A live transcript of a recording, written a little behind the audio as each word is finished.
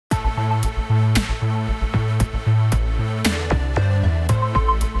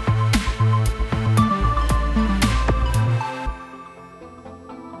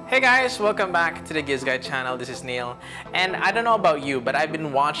guys, welcome back to the GIZGUIDE channel. This is Neil, and I don't know about you, but I've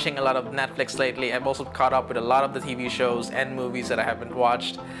been watching a lot of Netflix lately. I've also caught up with a lot of the TV shows and movies that I haven't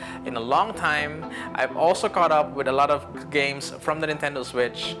watched in a long time. I've also caught up with a lot of games from the Nintendo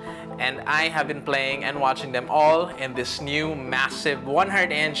Switch, and I have been playing and watching them all in this new massive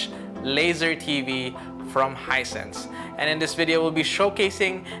 100-inch laser TV from Hisense. And in this video, we'll be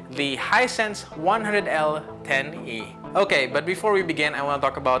showcasing the Hisense 100L10E. Okay, but before we begin, I want to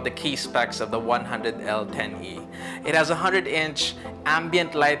talk about the key specs of the 100L10E. It has a 100-inch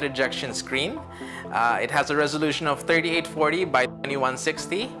ambient light rejection screen. It has a resolution of 3840 by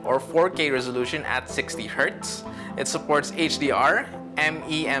 2160 or 4K resolution at 60 Hz. It supports HDR,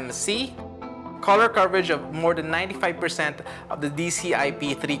 MEMC, color coverage of more than 95% of the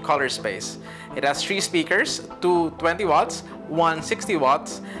DCI-P3 color space. It has 3 speakers, 2 20 watts, 1 60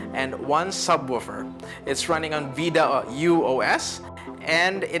 watts, and 1 subwoofer. It's running on VIDA UOS,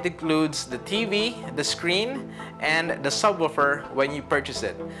 and it includes the TV, the screen, and the subwoofer when you purchase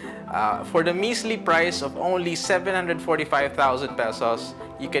it. For the measly price of only 745,000 pesos,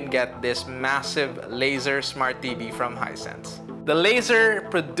 you can get this massive laser smart TV from Hisense. The laser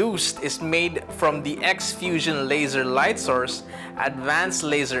produced is made from the X-Fusion laser light source, advanced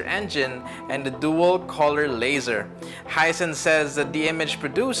laser engine, and the dual color laser. Hisense says that the image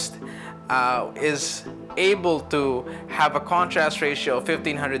produced is able to have a contrast ratio of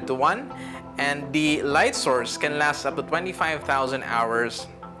 1500:1, and the light source can last up to 25,000 hours.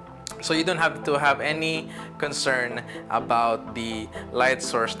 So you don't have to have any concern about the light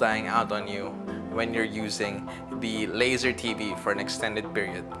source dying out on you when you're using the laser TV for an extended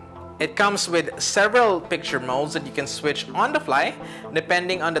period. It comes with several picture modes that you can switch on the fly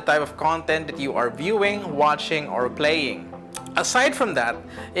depending on the type of content that you are viewing, watching, or playing. Aside from that,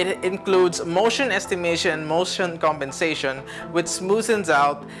 it includes motion estimation and motion compensation, which smoothens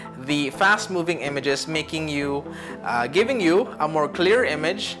out the fast-moving images, giving you a more clear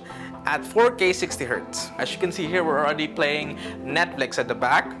image at 4K 60 Hz. As you can see here, we're already playing Netflix at the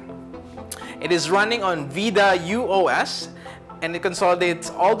back. It is running on VIDA UOS, and it consolidates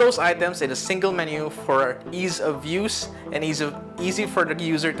all those items in a single menu for ease of use and easy for the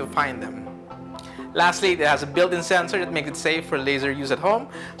user to find them. Lastly, it has a built-in sensor that makes it safe for laser use at home.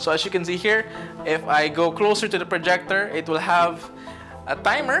 So as you can see here, if I go closer to the projector, it will have a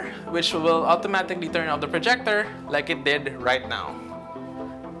timer which will automatically turn off the projector like it did right now.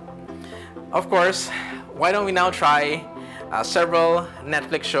 Of course, why don't we now try several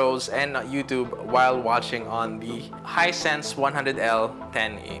Netflix shows and YouTube while watching on the Hisense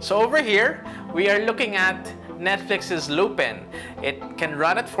 100L10E. So over here, we are looking at Netflix's Lupin. It can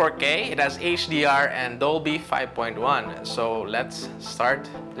run at 4K, it has HDR and Dolby 5.1. So let's start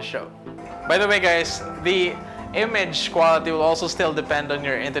the show. By the way guys, the image quality will also still depend on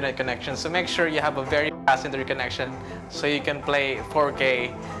your internet connection, so make sure you have a very fast internet connection so you can play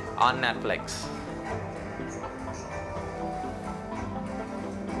 4K on Netflix.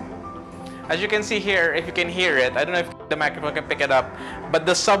 As you can see here, if you can hear it, I don't know if the microphone can pick it up, but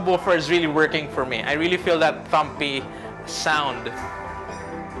the subwoofer is really working for me. I really feel that thumpy sound.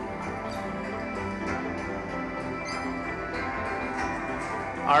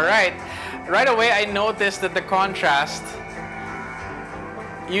 Alright, right away I noticed that the contrast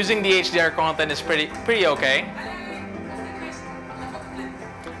using the HDR content is pretty okay.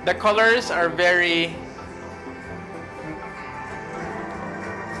 The colors are very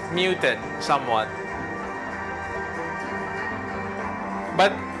muted somewhat,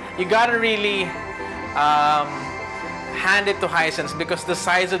 but you gotta really hand it to Hisense because the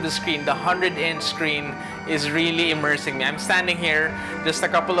size of the screen, the 100-inch screen, is really immersing me. I'm standing here just a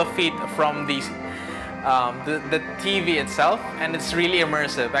couple of feet from the TV itself, and it's really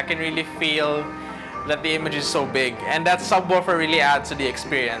immersive. I can really feel that the image is so big, and that subwoofer really adds to the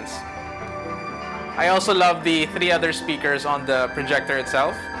experience. I also love the 3 other speakers on the projector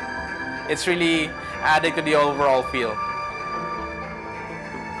itself. It's really adding to the overall feel.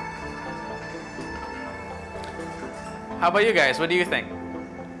 How about you guys? What do you think?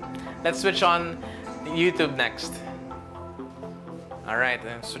 Let's switch on YouTube next. Alright,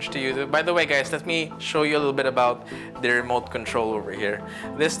 then switch to YouTube. By the way guys, let me show you a little bit about the remote control over here.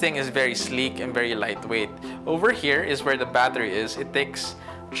 This thing is very sleek and very lightweight. Over here is where the battery is. It takes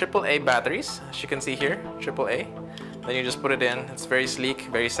AAA batteries, as you can see here, AAA. Then you just put it in. It's very sleek,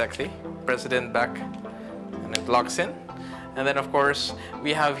 very sexy. Press it in back and it locks in. And then of course,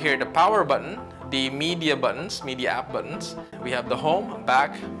 we have here the power button, the media buttons, media app buttons. We have the home,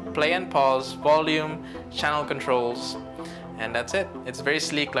 back, play and pause, volume, channel controls, and that's it. It's very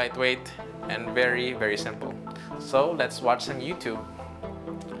sleek, lightweight, and very, very simple. So let's watch some YouTube.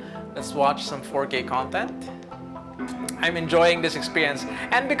 Let's watch some 4K content. I'm enjoying this experience.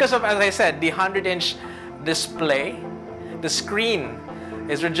 And because of, as I said, the 100-inch display, the screen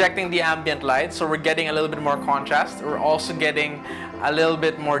is rejecting the ambient light, so we're getting a little bit more contrast. We're also getting a little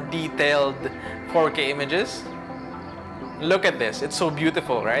bit more detailed 4K images. Look at this, it's so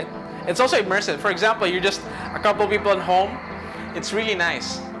beautiful, right? It's also immersive. For example, you're just a couple people at home, it's really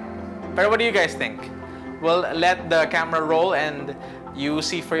nice. But what do you guys think? We'll let the camera roll and you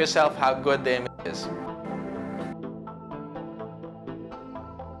see for yourself how good the image is.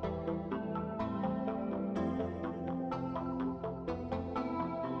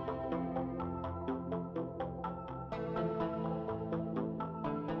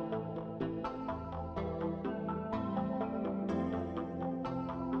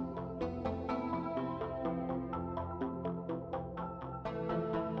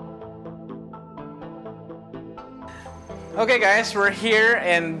 Okay guys, we're here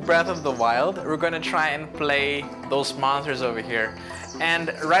in Breath of the Wild. We're gonna try and play those monsters over here.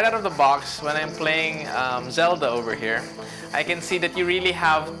 And right out of the box, when I'm playing Zelda over here, I can see that you really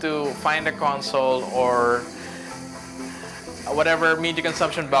have to find a console or whatever media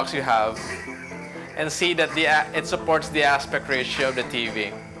consumption box you have and see that it supports the aspect ratio of the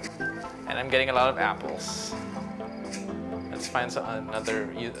TV. And I'm getting a lot of apples. Let's find another.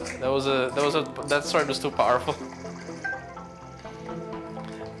 That sword was too powerful.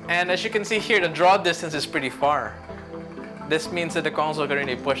 And as you can see here, the draw distance is pretty far. This means that the console can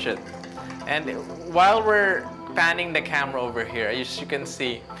really push it. And while we're panning the camera over here, as you can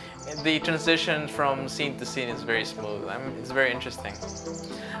see, the transition from scene to scene is very smooth. It's very interesting.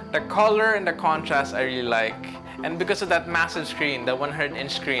 The color and the contrast I really like. And because of that massive screen, the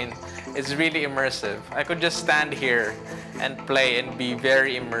 100-inch screen, it's really immersive. I could just stand here and play and be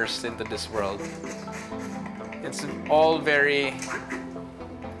very immersed into this world. It's all very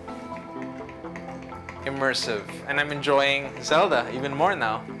immersive, and I'm enjoying Zelda even more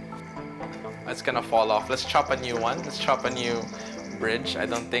now. It's gonna fall off. Let's chop a new one. Let's chop a new bridge. I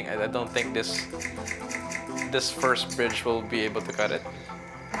don't think this first bridge will be able to cut it.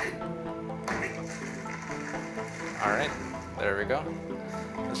 All right, there we go.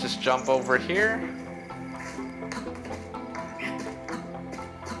 Let's just jump over here.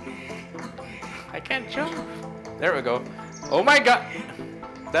 I can't jump. There we go. Oh my God!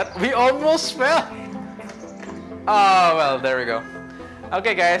 We almost fell. Oh, well, there we go.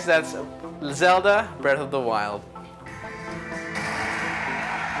 Okay, guys, that's Zelda Breath of the Wild.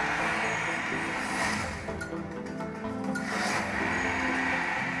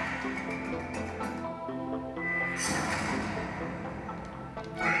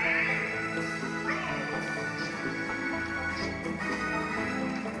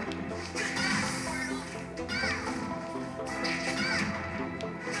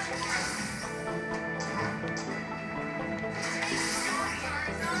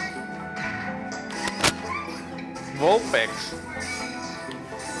 Vulpix.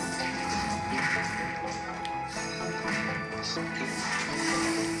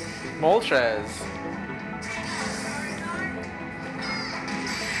 Moltres.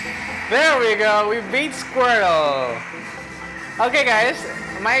 There we go, we beat Squirtle. Okay guys,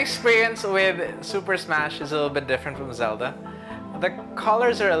 my experience with Super Smash is a little bit different from Zelda. The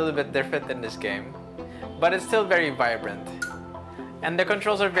colors are a little bit different in this game, but it's still very vibrant. And the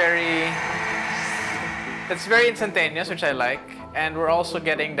controls are it's very instantaneous, which I like, and we're also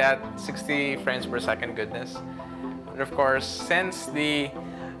getting that 60 frames per second goodness. And of course, since the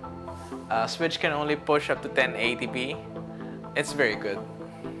Switch can only push up to 1080p, it's very good.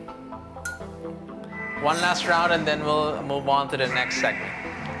 One last round and then we'll move on to the next segment.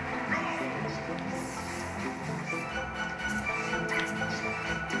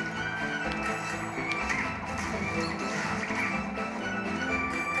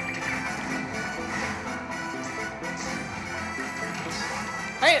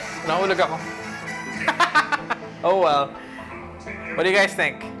 Hey! Nahulog ako. Oh well. What do you guys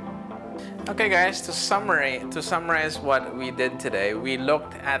think? Okay guys, to summarize what we did today, we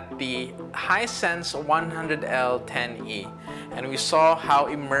looked at the Hisense 100L 10E and we saw how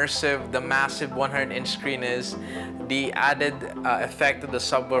immersive the massive 100-inch screen is. The added effect of the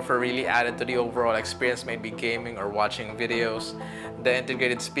subwoofer really added to the overall experience, maybe gaming or watching videos. The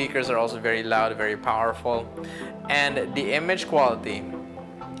integrated speakers are also very loud, very powerful. And the image quality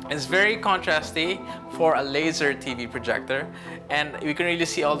is very contrasty for a laser TV projector, and you can really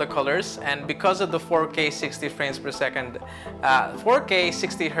see all the colors. And because of the 4K 60 frames per second, 4K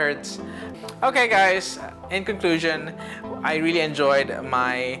 60 Hertz. Okay guys, in conclusion, I really enjoyed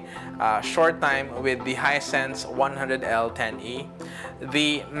my short time with the Hisense 100L10E.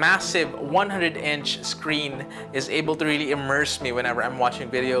 The massive 100-inch screen is able to really immerse me whenever I'm watching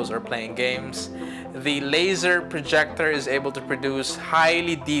videos or playing games. The laser projector is able to produce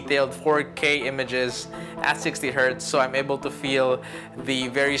highly detailed 4K images at 60 Hz, so I'm able to feel the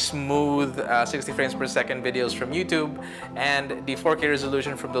very smooth 60 frames per second videos from YouTube, and the 4K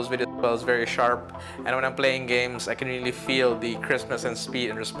resolution from those videos is very sharp. And when I'm playing games, I can really feel the crispness and speed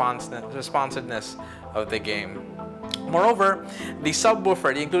and responsiveness of the game. Moreover, the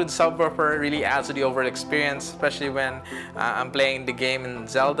subwoofer, the included subwoofer, really adds to the overall experience, especially when I'm playing the game in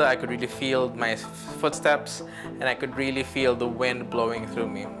Zelda. I could really feel my footsteps, and I could really feel the wind blowing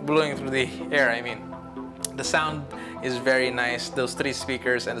through the air, I mean. The sound is very nice. Those 3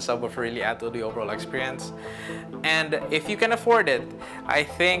 speakers and the subwoofer really add to the overall experience. And if you can afford it, I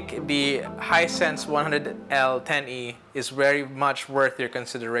think the Hisense 100L10E is very much worth your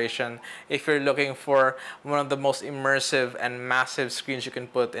consideration if you're looking for one of the most immersive and massive screens you can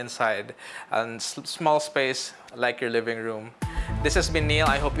put inside a small space like your living room. This has been Neil.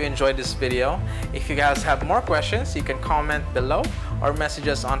 I hope you enjoyed this video. If you guys have more questions, you can comment below or message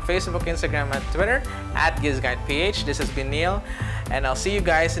us on Facebook, Instagram, and Twitter at GIZGUIDEPH. This has been Neil, and I'll see you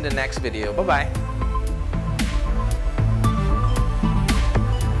guys in the next video. Bye-bye.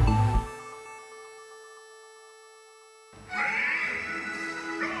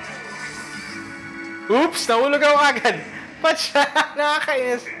 Oops! Nahulog ako agad! Ba't siya?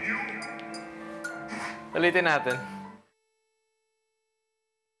 Nakakainis. Ulitin natin.